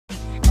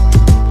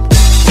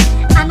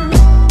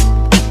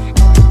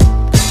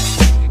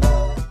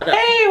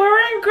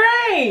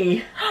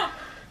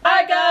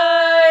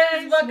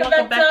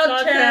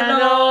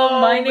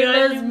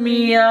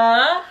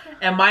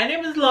And my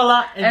name is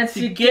Lola, and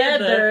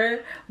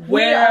together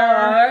we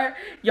are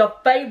your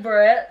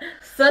favorite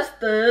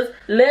sisters.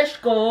 Let's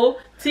go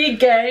T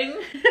gang.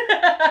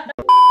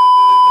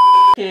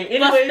 Okay, anyways,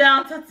 bust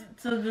down to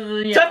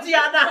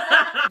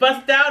Tatiana.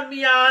 Bust down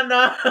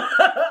Miana.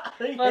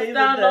 Bust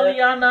down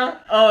Loliana.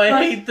 Oh,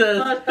 I hate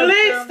this.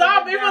 Please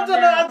stop. Everyone's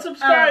gonna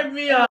unsubscribe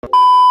me.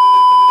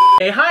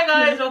 Hey, hi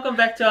guys, welcome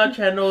back to our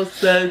channel.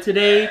 So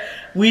today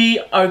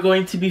we are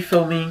going to be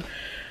filming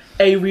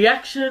a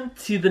reaction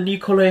to the new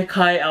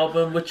Kolohe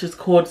album, which is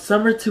called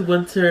Summer to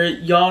Winter.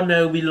 Y'all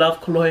know we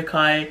love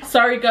Kolohe.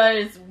 Sorry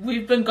guys,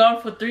 we've been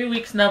gone for 3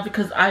 weeks now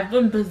because I've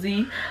been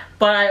busy,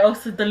 but I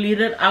also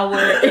deleted our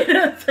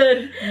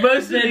edited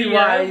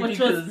video, which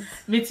was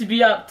meant to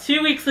be up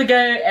 2 weeks ago,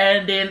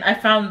 and then I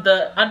found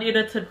the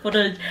unedited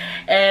footage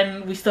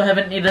and we still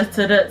haven't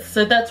edited it,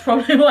 so that's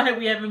probably why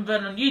we haven't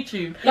been on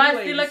YouTube. Anyways, guys,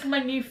 do you like my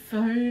new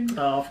phone?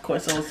 Oh, of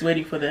course, I was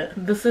waiting for that.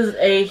 This is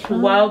a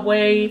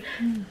Huawei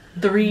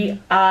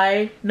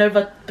 3i,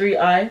 Nova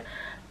 3i.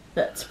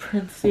 That's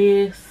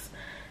Princess.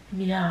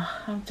 Yeah,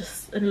 I'm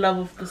just in love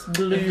with this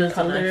blue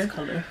color. Nice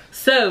color.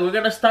 So we're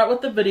gonna start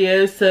with the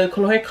video. So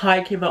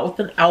Kolohe came out with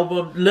an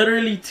album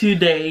literally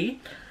today,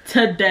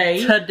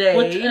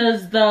 which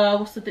is the,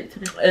 what's the date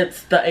today?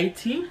 It's the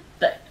 18th.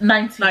 The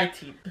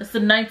 19th. It's the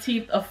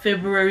 19th of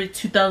February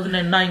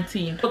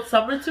 2019. It's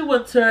Summer to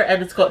Winter,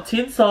 and it's got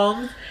 10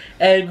 songs,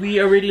 and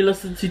we already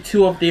listened to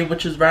 2 of them,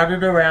 which is Round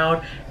and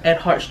Around and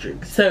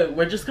Heartstrings. So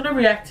we're just gonna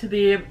react to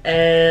them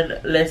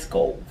and let's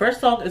go. First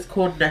song is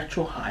called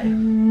Natural High.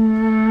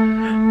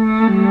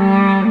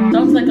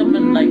 Sounds like I'm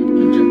in like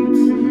Egypt.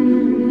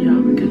 Yeah,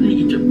 I'm getting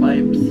Egypt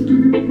vibes.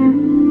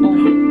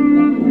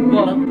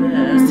 Oh,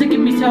 it's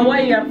taking me to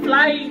Hawaii. I'm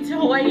flying to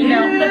Hawaii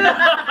now.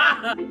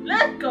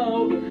 Let's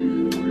go.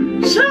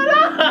 Shut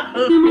up!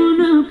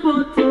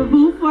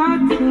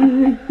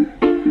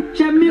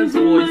 His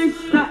voice.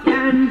 It's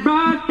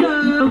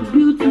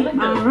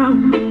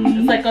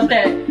like got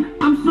that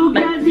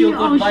like feel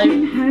good vibe.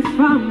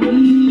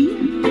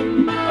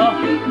 Oh.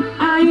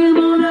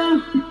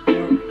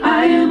 I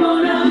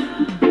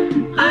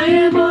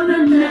am on a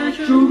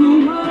natural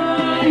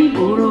high.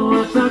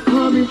 Photos are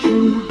coming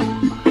true.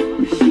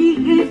 She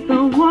is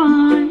the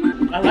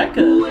one. I like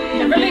it.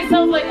 It really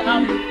sounds like the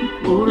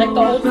old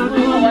school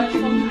Hawaiian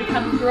songs we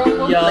kind of grew up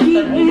with. Yeah, like the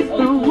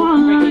old school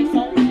reggae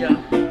songs. Yeah.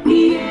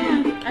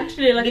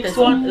 Actually, I like Next this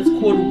one is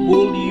called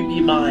Will You Be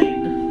Mine.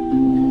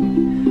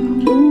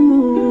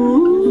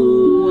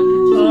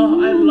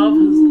 Oh, I love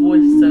his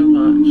voice so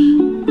much.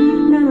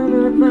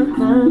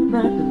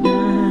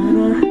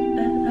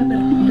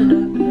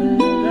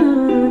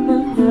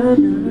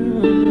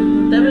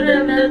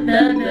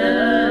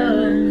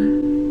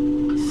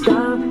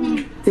 Stop,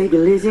 take a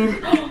listen.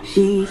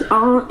 She's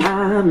all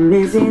I'm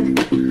missing.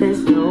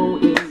 There's no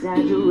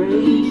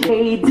exaggeration.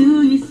 Hey,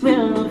 do you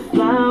smell the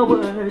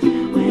flowers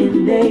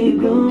when they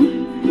bloom?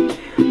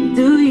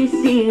 Do you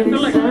see the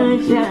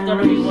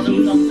sunshine? Do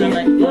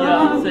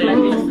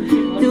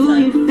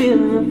you feel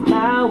the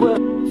power?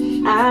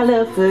 I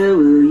love her.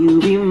 Will you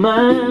be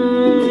mine?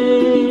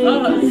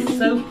 Oh, it's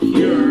so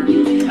pure.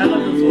 I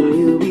love his voice. Will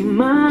you be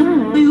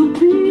mine? Will you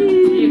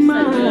be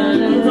mine? Oh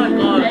my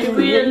god. I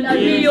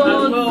be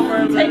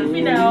yours. Take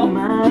me now.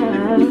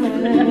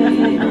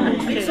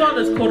 Next one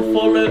is called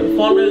Follow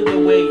the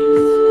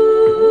Waves.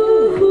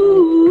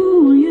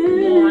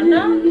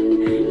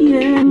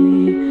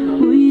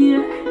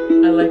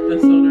 I like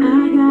this one. I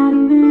got a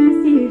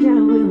message I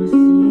will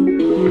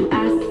send you. I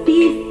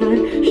see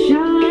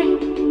sunshine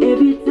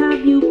every time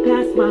you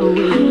pass my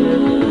way.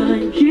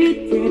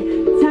 110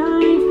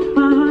 times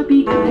my heart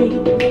beat.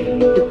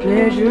 The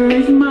pleasure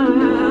is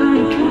mine.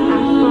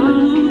 I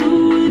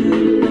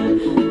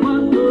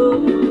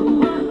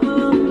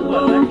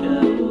like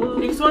it.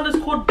 Next one is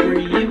called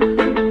Breathe.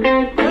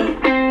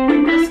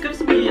 This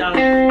gives me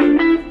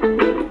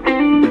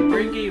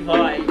reggae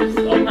vibes.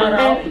 Oh no.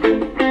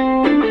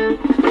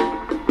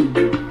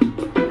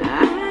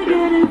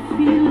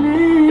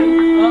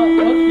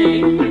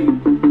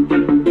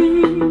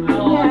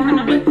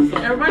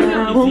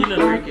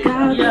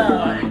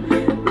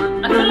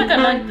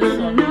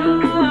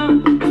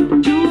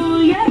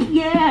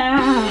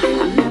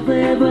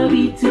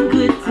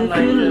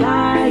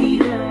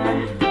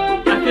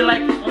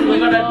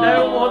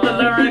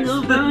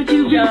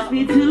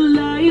 Me to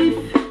life.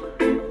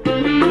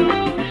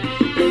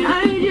 I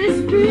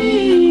just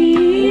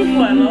breathe.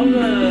 Oh, I love it.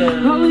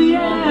 Oh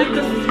yeah. I think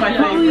this is my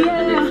favorite.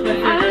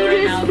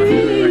 Yeah. This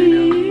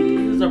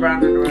is a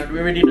Round and Around. We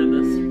already did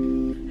this.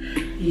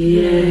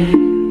 Yeah.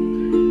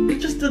 We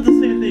just did the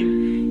same thing.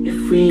 If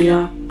we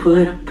all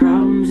put our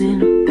problems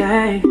in a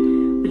bag,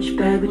 which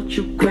bag would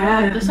you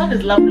grab? The song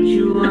is lovely.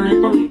 You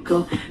wanna we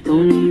go.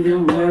 Don't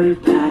even worry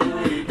about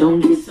it. Don't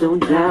get so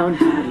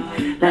downhearted.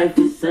 Life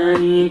is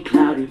sunny and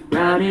cloudy.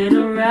 Round and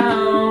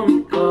around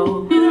we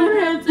go. You don't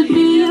have to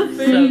be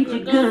afraid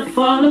you're gonna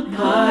fall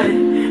apart.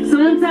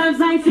 Sometimes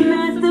life's a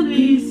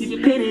masterpiece. You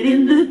paint it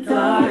in the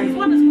dark. This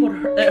one is called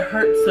It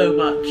Hurts So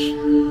Much.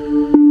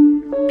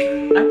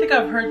 I think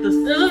I've heard this.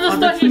 This is the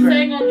stuff he's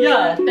saying on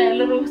that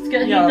little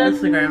skit. Yeah, on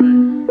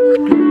Instagram.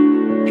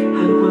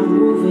 How do I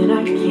move and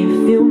I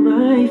can't feel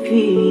my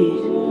feet?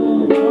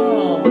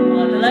 Oh,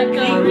 like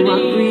How do I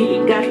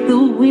breathe? Got the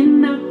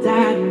wind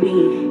outside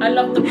me. I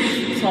love the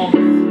song.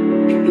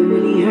 It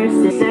really hurts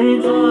the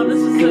sense. Oh, this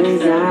is so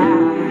Cause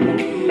sad.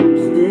 I'm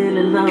still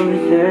in love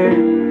with her.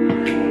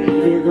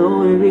 Even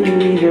though it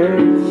really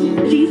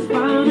hurts. She's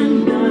found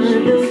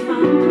another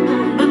heart.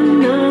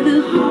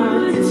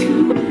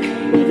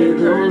 Even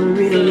though it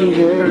really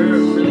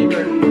hurts.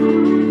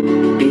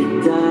 It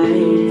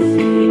dies.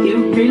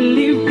 It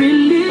really,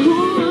 really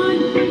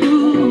won't do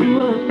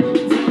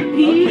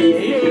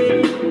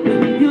pieces.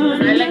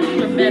 I like the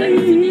dramatic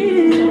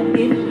singing.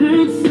 It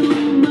hurts so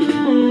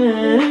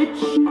much.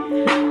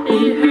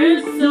 It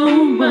hurts so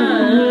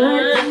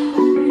much.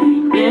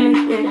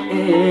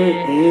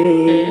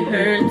 It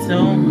hurts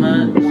so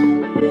much.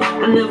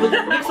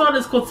 Next one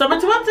is called Summer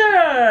to Winter.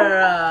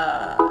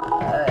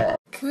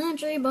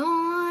 Country boy,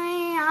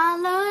 I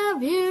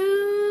love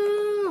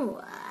you.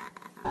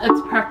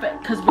 It's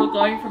perfect because we're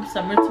going from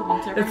summer to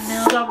winter right It's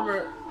now.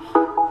 summer.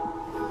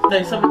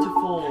 No, summer to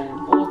fall.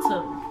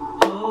 Autumn.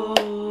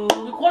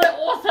 We call it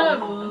autumn.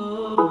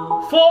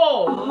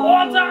 Fall.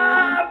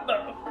 Autumn.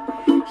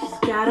 She's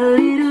got a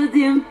little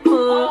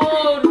dimple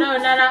Oh no.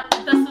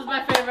 This is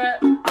my favorite.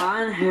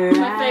 on her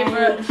My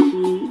favorite. right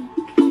cheek.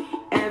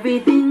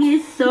 Everything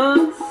is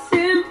so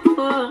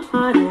simple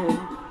on her.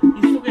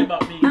 He's talking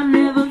about me. I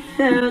never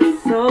felt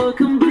so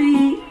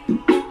complete.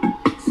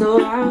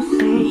 So I'll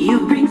say you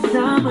bring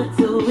summer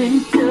to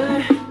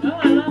winter. Oh,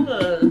 I love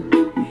it.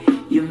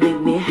 You make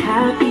me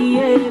happy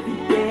every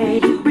day.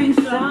 You bring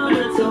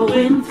summer to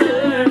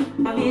winter.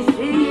 I be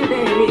saying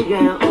baby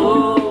girl. Oh,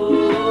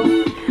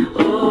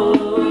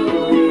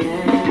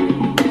 yeah.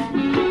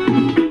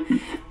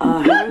 A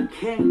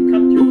hurricane.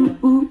 Come through.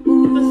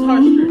 This is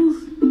heartstrings.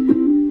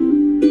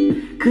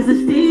 Cause the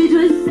stage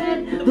was set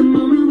the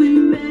moment we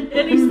met.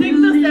 And he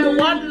sings us that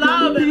one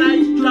love and I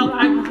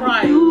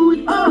cried. Oh,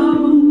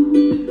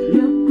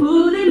 you're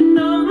pulling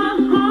on my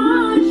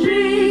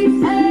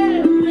heartstrings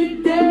every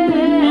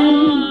day.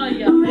 Oh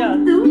yeah.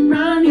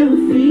 Around your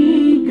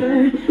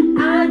finger,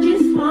 I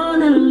just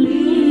wanna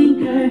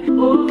linger.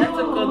 Oh, That's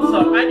a good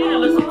song. I need to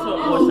listen to it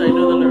more so I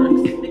know the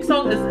lyrics. Next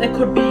song is It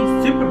Could Be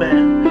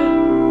Superman.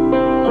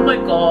 Oh my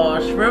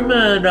gosh,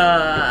 Roman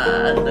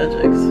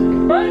Netflix.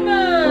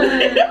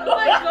 Roman! Oh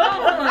my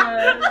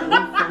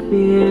god!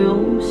 feel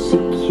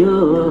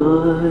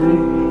secure.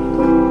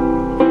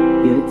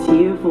 Your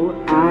tearful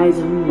eyes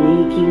are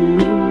making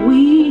me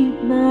weep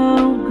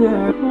now,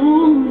 girl.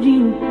 Hold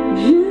you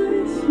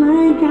just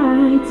like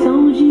I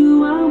told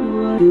you I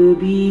would. To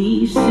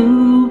be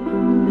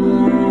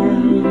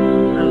Superman.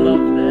 I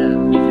love that.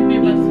 You can be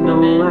my No,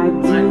 Superman. I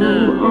do I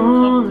know.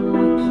 all I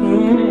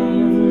can.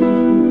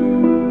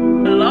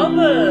 I love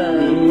it.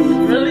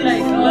 It's really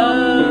like,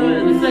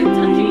 slow. it's like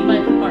touching my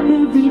heart.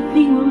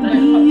 Everything will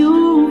be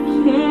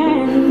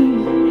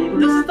okay.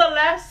 This is the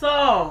last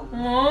song.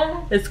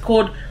 Aww. It's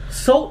called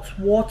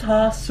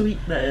Saltwater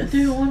Sweetness. I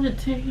do want it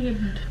to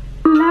end.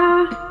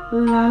 La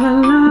la la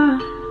la.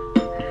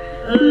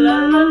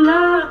 La la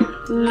la.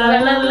 La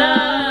la la.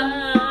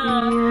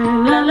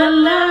 La la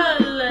la.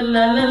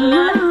 La la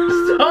la.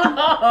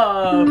 Stop.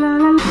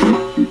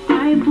 I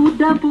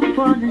pulled up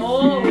upon the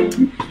Oh,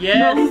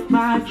 yes. drove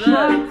my this is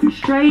truck it.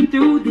 straight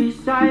through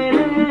this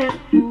island.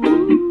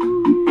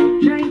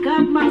 Ooh, drank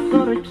up my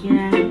soda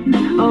can.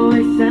 Oh,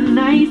 it's a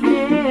nice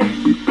day.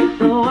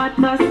 Though I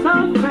thought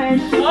so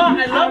fresh. Oh,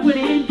 I love when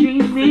been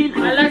dreaming.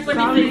 I like when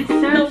he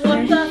says, no,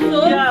 what's up, so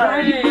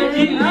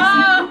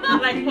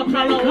Like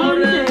Pocahontas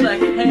waters, like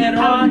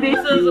Hera.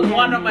 This is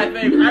one of my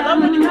favorites. I love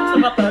when he talks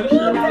about the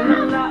ocean.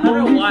 I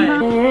don't know why.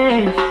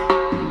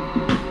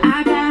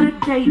 I got a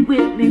date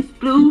with Miss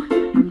Blue.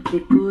 I'm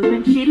tickled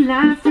when she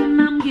laughs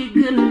and I'm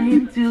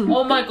giggling too.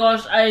 Oh my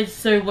gosh, I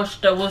so wish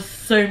there was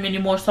so many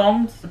more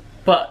songs.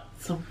 But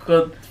some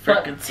good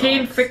But freaking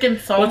 10 songs. freaking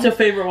songs. What's your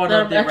favorite one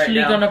that out there I'm actually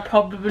right now? gonna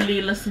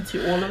probably listen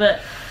to all of it.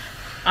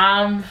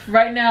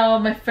 Right now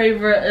my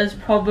favorite is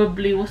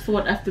probably, what's the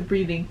one after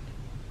breathing?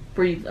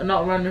 Breathe,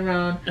 not run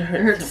around. It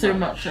hurts so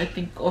much, I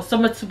think. Or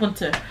Summer to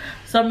Winter.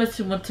 Summer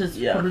to Winter is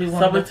probably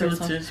one Summer of to my favorite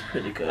Winter songs. is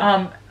pretty good.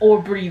 Or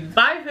Breathe.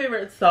 My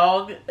favorite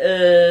song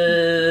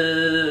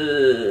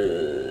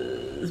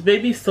is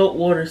maybe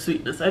Saltwater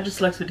Sweetness. I just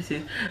like what he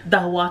says.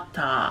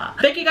 Dawata.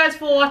 Thank you guys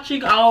for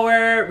watching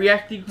our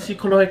reacting to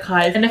Kolohe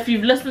Kai's. And if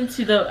you've listened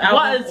to the album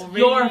What is already,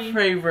 your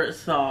favorite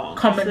song?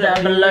 comment Is that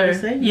down what you below. wanna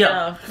say?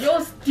 Yeah.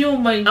 You're still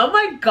my... Oh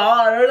my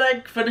god, we're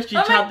like finished each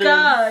Oh my other's.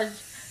 gosh.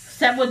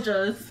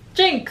 Sandwiches.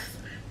 Jinx.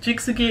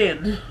 Jinx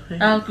again.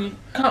 I'll come.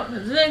 Up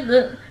on the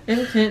table.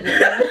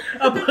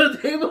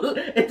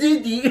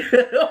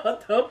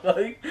 What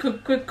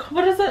the fuck?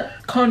 What is it?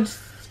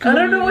 I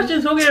don't know what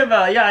you're talking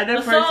about. Yeah, I know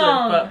The person,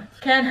 song.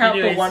 but Can't help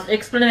anyways. but one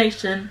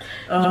explanation.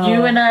 Oh,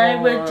 You and I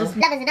were God. just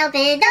Love is an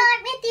open door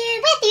with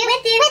you, with you,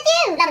 with you, with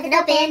you. Love like an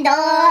open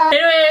door.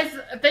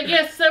 Anyways, thank you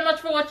guys so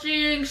much for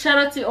watching. Shout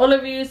out to all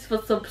of you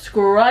for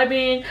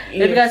subscribing. Yes.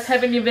 If you guys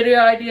have any video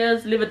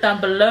ideas, leave it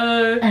down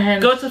below.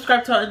 And go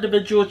subscribe to our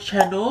individual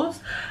channels.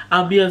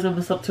 Be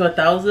almost up to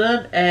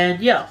 1,000. And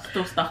yeah,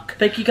 still stuck.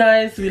 Thank you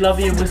guys. We love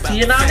you and we'll see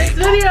you in our next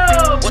video.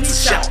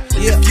 What's a shot?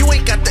 If you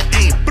ain't got the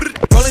aim,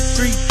 rolling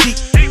 3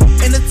 deep.